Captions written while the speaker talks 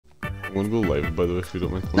I'm gonna go live, by the way, if you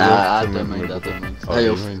don't mind. Nah, I don't mind, Oh, Hey,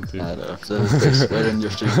 you mind too? I know, so it's swearing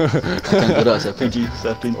your stream. I can't do that as a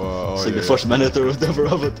PG-13. It's like the first minute or whatever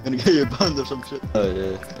of it, gonna get you banned or some shit. Oh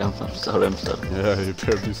yeah, I'm sorry, I'm sorry. Yeah, you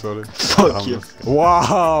better be sorry. Fuck you.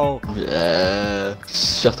 Wow! Yeah,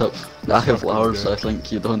 shut up. I have flowers, I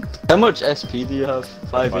think you don't. How much SP do you have?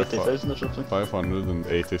 580,000 or something?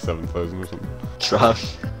 587,000 or something.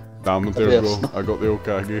 Trash. Damn it, there bro. I got the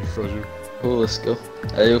Okage for you. Oh, let's go.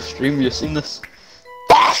 Hey, yo, stream, you seen this?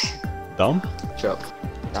 Damn? Shut up.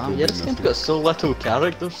 Damn, yeah, this game's got so little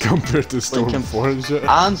characters. Compared to Storm 4 and shit.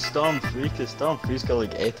 And Storm 3, cause Storm 3's got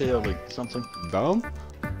like 80 or like something. Damn?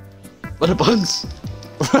 What a buns!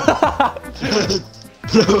 What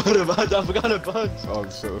a buns, I forgot a buns! Oh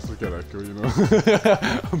shit, that's like an echo, you know?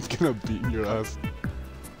 I'm gonna beat your ass.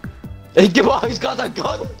 Hey, give up, he's got a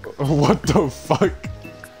gun! What the fuck?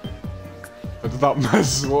 Did that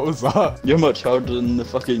miss? What was that? You're much harder than the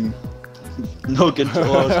fucking no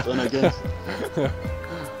control I was playing against.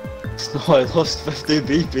 No, I lost 50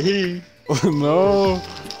 BP. No.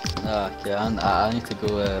 Okay, I need to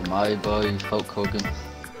go my boy Hulk Hogan.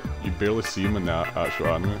 You barely see him in the actual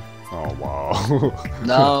anime. Oh wow.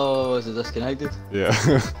 No, is it disconnected? Yeah.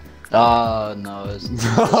 Ah, no, it's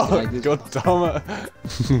disconnected. God damn it.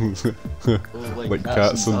 Oh, like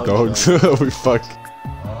cats and dogs. We fuck.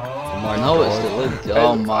 Oh my no, god. it's the link.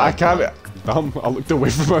 Oh my I can't. god. Damn, I looked away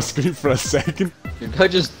from my screen for a second. You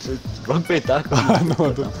could just rugby tackle. I know,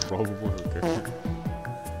 I did. Probably. Okay.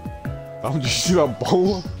 Damn, did you see that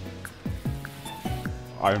ball?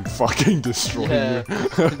 I am fucking destroying Yeah. you.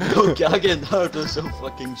 No gagging Naruto so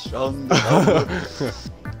fucking strong.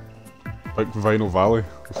 Like Vinyl Valley.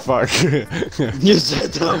 Fuck. You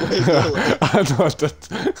said that way though. I know I did.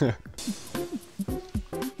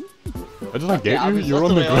 How did I get I you? was You're on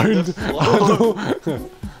the literally ground. I know.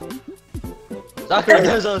 Zachary,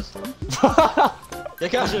 there's us. You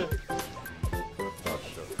catch it.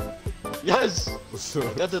 Yes.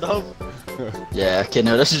 Get it up. Yeah, okay,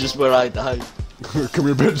 now this is just where I die. Come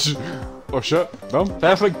here, bitch. Oh shit. Damn.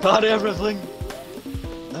 Perfect party, everything.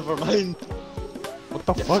 Never mind. What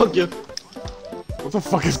the Yeah, fuck? fuck you. What the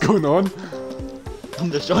fuck is going on? I'm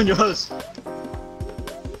destroying your house.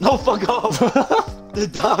 No, fuck off. The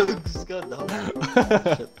dogs. God damn.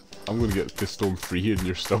 Shit. I'm gonna get to Storm 3 and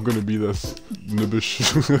you're still gonna be this noobish.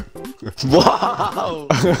 Wow!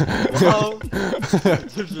 Wow!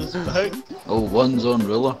 Disrespect. Oh, one's on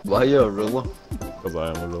ruler. Why are you a ruler? Because I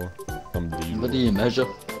am a ruler. I'm the ruler. What do you measure?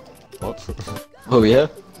 What? Oh yeah?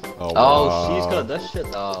 Oh, Oh, wow. she's got this shit.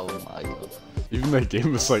 Oh my god. Even the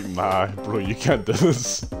game was like, nah, bro, you can't do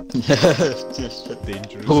this. Yeah, just shit.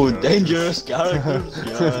 Dangerous. Oh, characters. dangerous characters.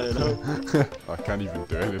 Yeah, I know. I can't even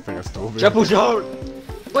do anything as Toby. Triple shot!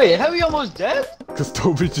 Wait, how are you almost dead? Because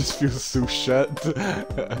Toby just feels so shit.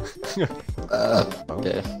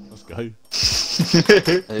 Okay. This guy.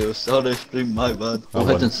 Hey, oh, sorry, stream, my bad. Oh,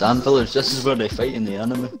 We're heading Sand Village, this is where they fight in the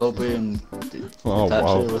anime. Toby and Oh, Tachi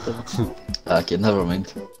wow. or whatever. Okay, never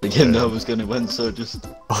mind. The game that I was gonna win, so just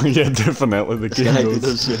Oh yeah, definitely the game disconnected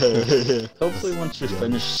knows. us. Yeah. Hopefully once we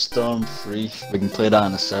finish Storm 3, we can play that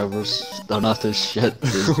on the servers. They're not as shit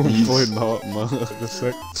as Hopefully these. not, man. That'd be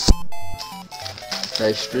sick.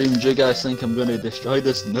 Hey, stream, do you guys think I'm gonna destroy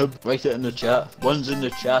this noob? Write it in the chat. One's in the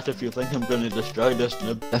chat if you think I'm gonna destroy this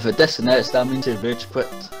noob. If it disconnects, that means he rage quit.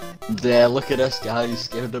 Yeah, look at this guy, he's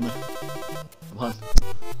scared of me. Come on.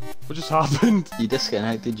 What just happened? You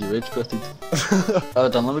disconnected, you rage quitted. Oh,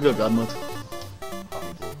 done, let me go god mode.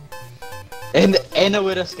 And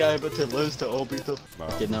anyway, this guy about to lose to Obito. No.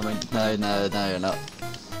 Okay, never mind. No, you're not.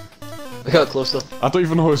 We got close though. I don't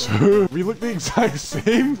even know it's who. We look the exact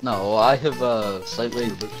same. No, I have a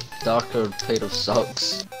slightly darker pair of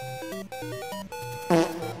socks.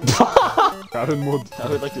 Karen mode. I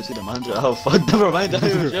would like to see the manager. Oh fuck, never mind, I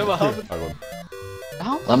was sure what happened. I won.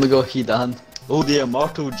 Ow. Let me go Hidan. Oh, the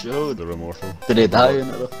immortal Joe. They're immortal. Did he die in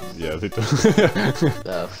it though? Yeah, they do.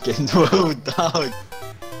 Oh, fucking well dog.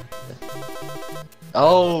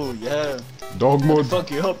 Oh, yeah. Dog mode.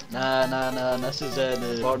 Fuck you up. Nah, this is the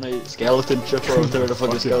Fortnite skeleton trip or whatever the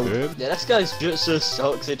fuck it's Fucking called. dude. Yeah, this guy's jutsu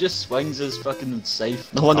sucks, he just swings his fucking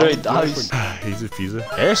scythe. No wonder he dies. Easy peasy.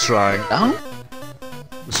 S-rank. Down?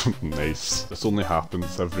 Nice. This only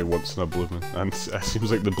happens every once in a blue moon, and it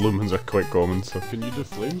seems like the blue moons are quite common, so can you do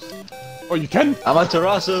flames? Oh, you can? I'm a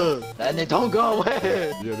Terrasu! And they don't go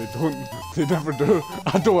away! Yeah, they don't. They never do.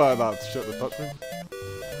 I don't want that shit to touch me.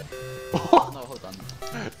 No, hold on.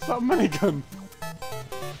 Is that a minigun?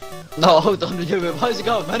 No, hold on, why has he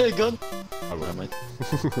got a minigun? I won't.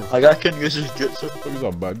 Like, I couldn't use his jutsu. He's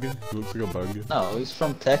a bad guy. He looks like a bad guy. No, he's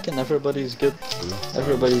from Tekken, everybody's good.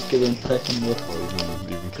 Everybody's good in Tekken, though.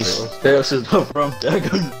 Well, even Kratos. Kratos is not from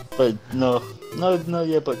Dragon. But no,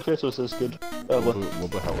 yeah, but Kratos is good. What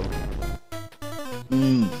about Hitler?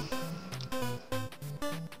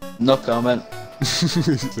 No comment.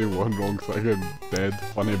 Say one wrong thing and dead.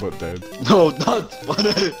 Funny but dead. No, not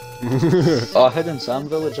funny. Oh, Hidden Sand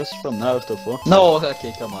Village just from Naruto 4. No,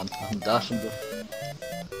 okay, come on. I'm dashing through.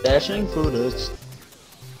 Dashing through this.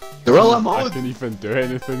 Gorilla I mode! can't even do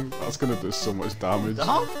anything. That's gonna do so much damage.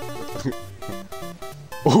 Huh?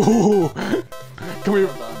 Oh! Come here.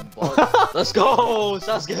 Let's go,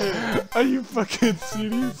 Sasuke! Are you fucking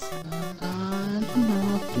serious?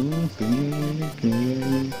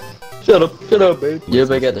 Shut up, babe. You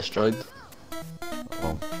ever get destroyed?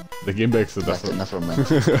 Oh, the game makes a That's it, difference. never mind.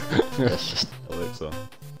 It's just... Alexa,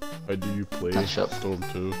 how do you play Ah, shut up. Storm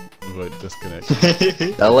 2 without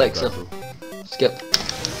disconnecting? Alexa, skip.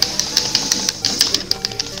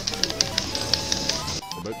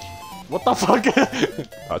 Bitch. What the fuck?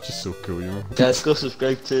 That's just so cool, you know? Guys, go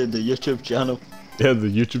subscribe to the YouTube channel. Yeah, the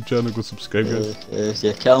YouTube channel, go subscribe guys.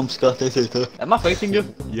 Yeah, Callum Scott 82. Am I fighting you?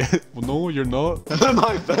 Yeah, well no, you're not. Am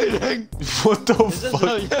I fighting? What the Is this fuck?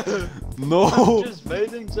 not you? No! I'm just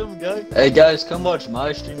fighting some guy. Hey guys, come watch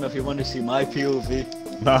my stream if you want to see my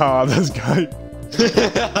POV. Nah, this guy.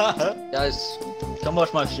 Guys, come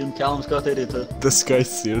watch my stream, Callum Scott 82. This guy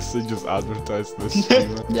seriously just advertised this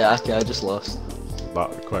stream. Yeah, okay, I just lost.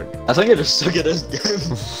 That quick. I think I just suck at this game.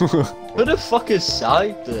 Who the fuck is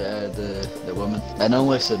Sai? The woman. And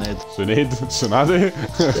only Sinead. Tsunade? Tsunade?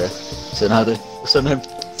 Yeah, Tsunade. What's her name? The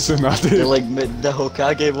Tsunade? like the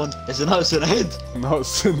Hokage one. Is it not Sinead? No,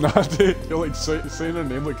 Tsunade. You're like saying her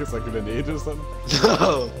name like it's like a grenade or something.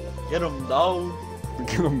 No! Get him down!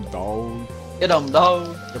 Get him dog. Get him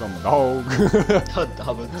down! Get him dog. God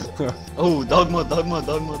damn it. Oh, dog mode. No,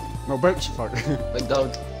 bitch, fuck. Big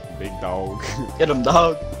dog. Big dog. Get him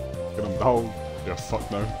dog! Get him dog. You're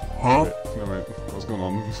fucked now. Huh? No, wait. What's going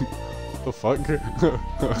on? What the fuck?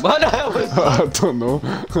 What the hell is I don't know.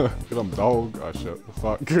 Get him dog. Ah shit. The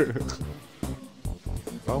fuck.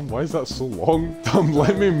 Damn, why is that so long? Damn,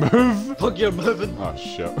 let me move! Fuck, you're moving! Ah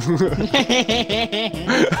shit. What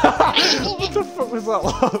the fuck was that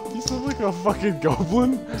laugh? You sound like a fucking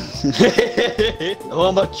goblin. Oh,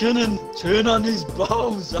 I'm a tuning! Tune on these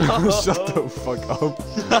balls! Shut the fuck up.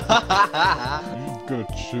 I'm gonna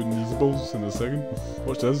tune these balls in a second.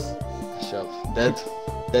 Watch this. Shut up. Dead.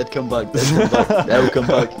 Dead, come back. Dead, come back. Dead, come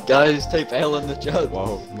back. Guys, type L in the chat.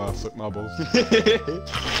 Wow, nah, suck my balls.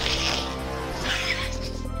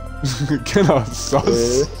 Kinda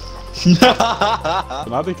sus.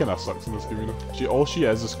 Nadi kinda sucks in this game, you know. All she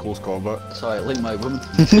is close combat. Sorry, I like my woman.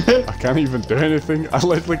 I can't even do anything. I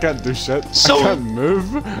literally can't do shit. So- I can't move.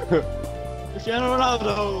 Cristiano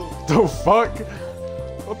Ronaldo! The fuck?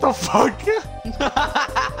 What the fuck?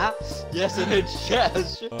 Yes, it is shit.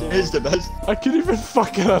 It's the best. I can't even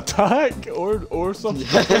fucking attack or something.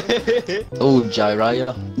 Oh,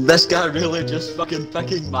 Jiraiya. This guy really just fucking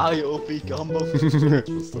picking my OP combo.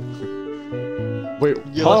 Wait,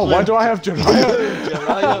 You oh, look why like- do I have Jiraiya?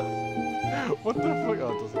 Jiraiya. What the fuck? Oh, it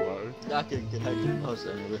doesn't matter. I can connect your mouse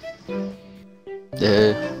anyway.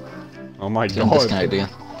 Yeah. Oh my Can god. disconnect again.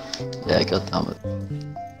 Yeah, god damn it.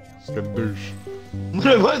 Skadoosh.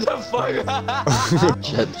 What the fuck?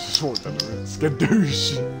 Shit. Skadoosh.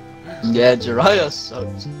 Yeah, Jiraiya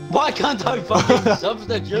sucks. Why can't I fucking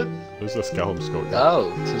substitute? Who's this Callum Scott guy?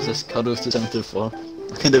 Oh, this is Cuddles to 74.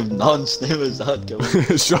 What kind of nonce name is that going?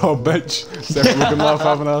 Shut up, bitch. Seth Rogen laugh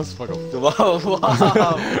having ass. Fuck off.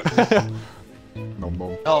 Wow. No,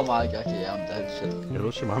 mom. Oh my god, yeah, I'm dead, shit.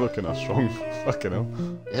 Hiroshima kinda strong. Fucking hell.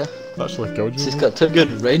 Yeah, It's actually killed you. he's got 2 good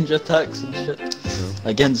range attacks and shit.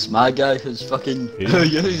 Against my guy who's fucking Hey.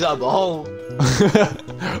 use a ball.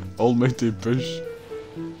 Almighty push.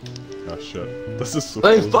 Ah shit. This is so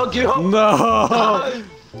Hey, close. fuck you! No!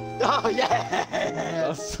 Oh yeah!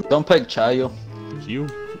 That's so Don't pick Chayo.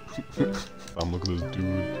 cute. Damn, look at this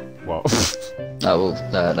dude. Wow. Oh,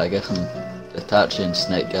 well, I guess I'm Itachi and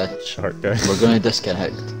Snake guy. Shark guy. We're going to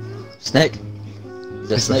disconnect. Snake?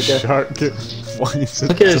 The He's a Snake guy? shark. Why is it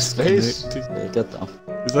Look at his face! disconnected? Yeah, get down.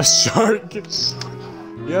 He's a shark.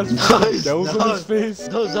 He has Nice, gills on his nice. face.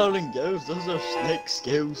 Those aren't gills, those are snake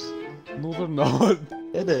skills. No, they're not.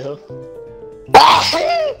 Yeah, they are.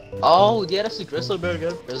 Oh, yeah, that's the Grizzly Bear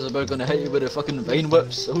again. Grizzly Bear gonna hit you with a fucking vine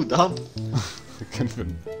whips. Oh, damn. I can't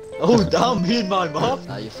even. Oh, damn, me and my mom.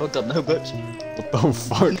 Nah, you fucked up now, bitch. What the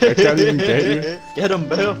fuck? I can't even get you. Get him,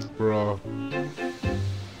 Bear. Bro.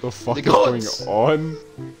 The fuck The is going gods. on?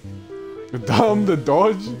 Damn, the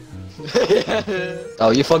dodge.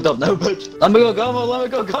 Oh, you fucked up now, bitch. Let me go gun mode, let me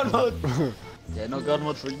go gun mode. Yeah, no gun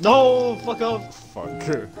mode for you. No, fuck off. Fuck.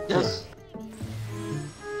 Yes.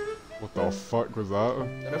 What the fuck was that?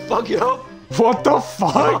 Gonna fuck you up! What the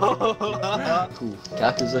fuck? Cool.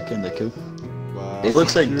 Kaku's kinda cool. Wow. He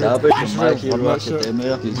looks like Dabbit from My Really Hero won that shit.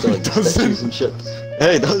 Academia. He's got like Doesn't. stitches and shit.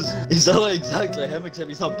 Yeah, he does. He's not exactly him except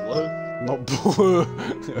he's not blue. Not blue.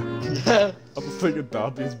 Yeah. I'm thinking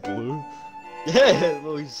Daddy's blue. Yeah,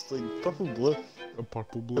 well he's like purple blue. A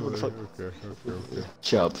purple blue. What the fuck? Okay.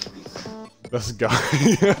 Chub. This guy.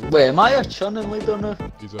 Wait, am I a chunin leader now?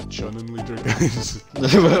 He's a chunin leader, guys.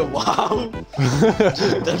 Wow.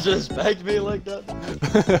 Disrespect me like that.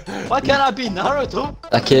 Why can't I be Naruto?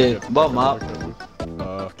 Okay, what map?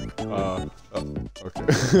 Okay.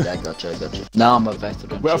 Yeah, I gotcha. Now I'm a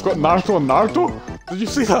veteran. Wait, I've got Naruto and Naruto? Did you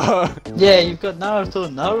see that? Yeah, you've got Naruto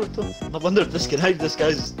and Naruto. No wonder disconnect this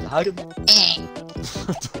guy's hacking.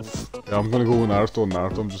 Yeah, I'm gonna go with Naruto and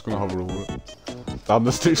Naruto, I'm just gonna hover over it. Damn,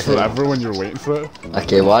 this takes forever when you're waiting for it.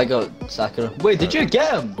 Okay, well I got Sakura. Wait, did you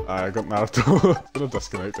get him? I got Naruto. I'm gonna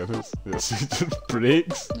disconnect it. Yes, it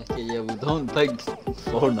breaks. Okay, yeah, we don't pick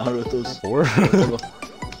 4 Narutos. 4?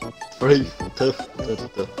 3, 2,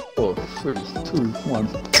 4, 3, 2, 1.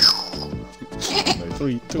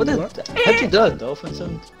 3, 2, What 1. how'd you do a dolphin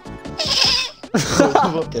sound?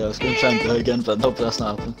 Okay, I was gonna try and do it again, but nope, that's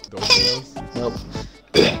not happening. Nope.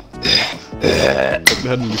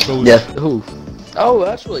 Yeah, who? Oh,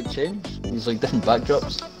 that's really changed. He's like different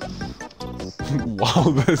backdrops.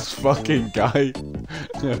 Wow, this fucking guy.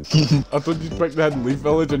 I thought you picked the Hidden Leaf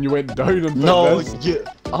Village and you went down and picked No, this.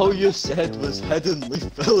 all you said was Hidden Leaf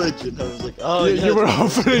Village, and I was like, oh Yeah, you were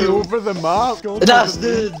hovering over the map. That's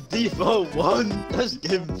the default one. This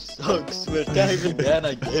game sucks. We can't even get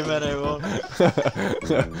a game anymore.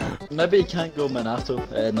 Maybe you can't go Minato.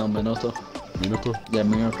 No, Minato. Minato? Yeah,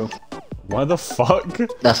 Minato. Why the fuck?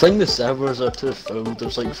 I think the servers are too full.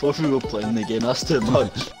 There's like 4 people playing the game. That's too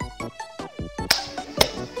much.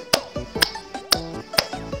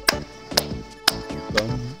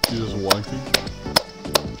 You just wanking.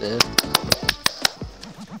 Yeah.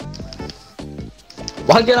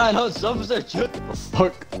 Why can I not substitute? The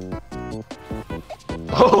fuck?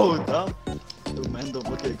 Oh, damn. Two men don't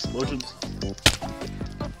look at explosions.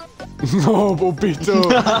 No,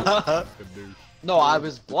 Bobito! No, I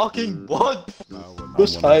was blocking what? Nah,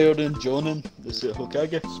 Who's higher than Jonin? Is it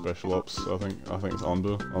Hokage? Special Ops, I think it's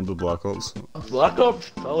under Black Ops. Black Ops?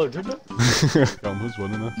 Color Junior? Who's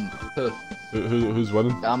winning it? Who's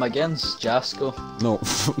winning? I'm against Jasco. No,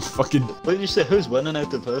 fucking What did you say? Who's winning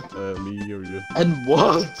out of who? me or you. And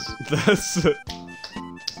what?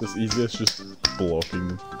 This easy, it's just blocking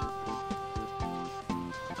them.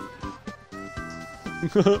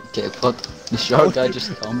 Okay, what? The shark guy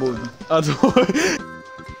just comboed me. I don't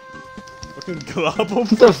fucking grab him. What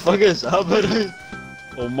the fuck is happening?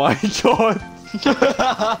 Oh my god.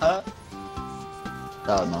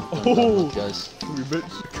 Oh no. Oh. Guys.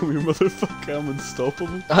 Can we motherfucker him and stop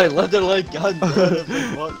him? I literally can't do it.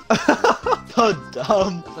 Like, what? God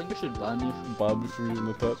damn. I think we should ban you. Ban me for using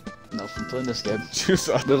the touch. No, from playing this game. Just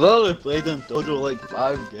We've already played in total like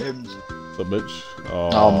 5 games. the bitch.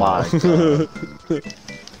 Oh my god.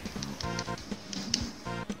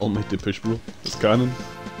 Almighty push, bro. It's canon.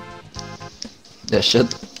 Yeah,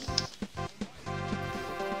 shit.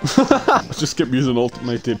 I just kept using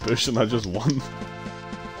Almighty push and I just won.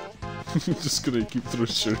 Just gonna keep throwing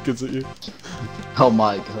shurikens at you. Oh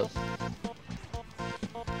my god.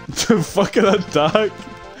 To fucking attack!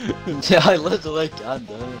 Yeah, I literally can't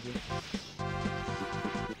do it.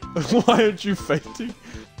 Why aren't you fighting?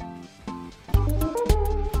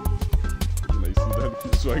 Nice,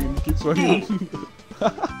 then. Keep swinging.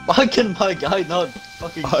 Why can my guy not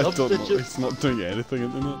fucking I don't know, substitute? it's not doing anything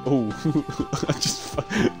at the minute. Oh,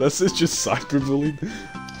 this is just cyberbullying.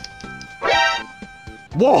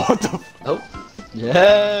 What the f- Oh.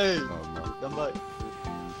 Yay! Oh no. Come back.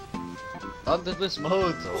 Under this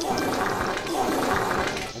mode. Oh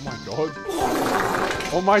my god.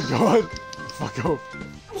 Oh my god. Fuck off.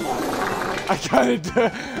 I can't do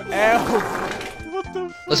it. Ow. What the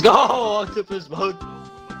f- Let's go! Octopus mode.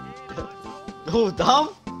 Oh, damn!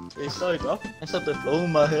 Hey, sorry, bro. I stopped the flow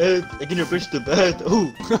in my head. Taking your bitch to bed.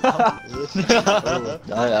 Ooh.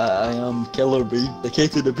 I am Killer Bee. The K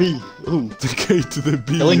to the B. Ooh. The K to the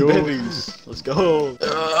B. Killing yo. babies. Let's go.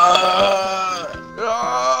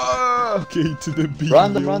 K to the B.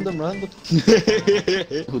 Random, yo. random.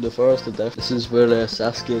 Who the forest of death. This is where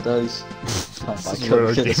Sasuke dies. Oh my This is where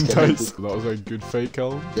our god, game dies. That was a good fight,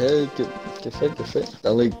 Callum. Yeah, good fit. I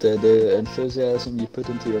like the enthusiasm you put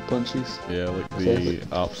into your punches. Yeah, like the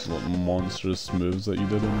absolute monstrous moves that you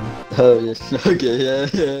did in there. Oh yeah, okay, yeah.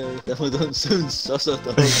 Definitely don't sound sus at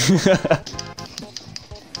all.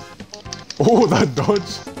 Oh, that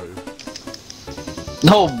dodge!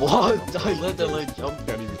 No, what? I literally jumped.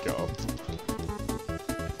 Can't even get up.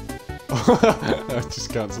 I just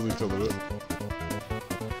cancelled each other out.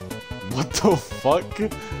 What the fuck?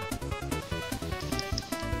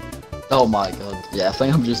 Oh my god. Yeah, I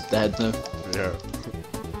think I'm just dead now. Yeah.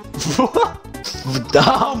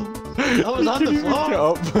 Damn! I was on the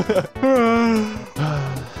floor!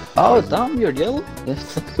 Oh damn, you're yellow.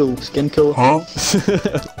 That's a cool skin color. Huh?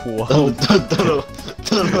 Don't Wow. know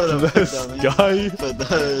This guy.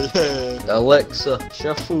 Alexa,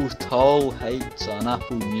 shuffle tall heights on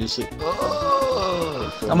Apple Music.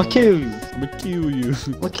 I'ma kill you. I'ma kill you.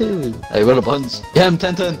 I'ma kill you. Hey, where the buttons? Yeah, I'm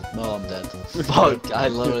 10-10. No, I'm dead. Fuck, I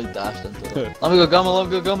literally dashed into it. Let me go gamma, let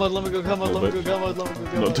me go gamma, let me go gamma, let me go gamma, let me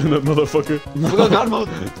go gamma. Not doing that, motherfucker. Let me go gamma.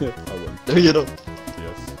 I win. There you go.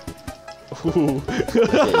 Yes. Ooh.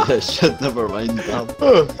 Okay, yeah, shit, never mind. Damn.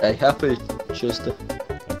 Hey, happy Tuesday.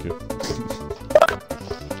 Thank you.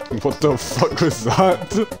 What the fuck was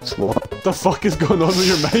that? What? What the fuck is going on with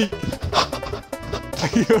your mic? Are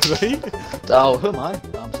you alright? Oh, who am I?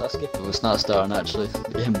 I'm Sasuke. Oh, it's not starting actually.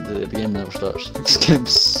 The game never starts. This game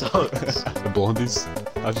sucks. The blondies.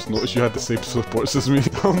 I just noticed you had the same supports as me.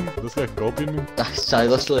 This guy copying me. I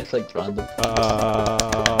literally clicked random.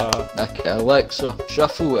 Okay, Alexa,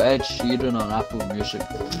 shuffle Ed Sheeran on Apple Music.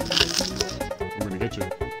 I'm gonna get you.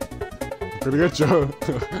 I'm gonna get you.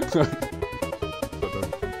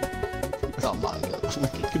 Oh my god.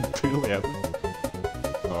 Like you can barely have it.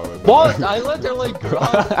 Oh, What? I literally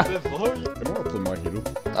grabbed before you. I don't want to play My Hero.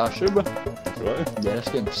 Ah, sure, bro. Right? Yeah, this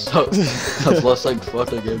game sucks. I've lost like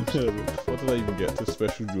 40 games. Yeah, what did I even get to?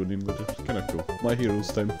 Special Jonin, but it's kinda cool. My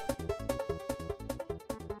Hero's time.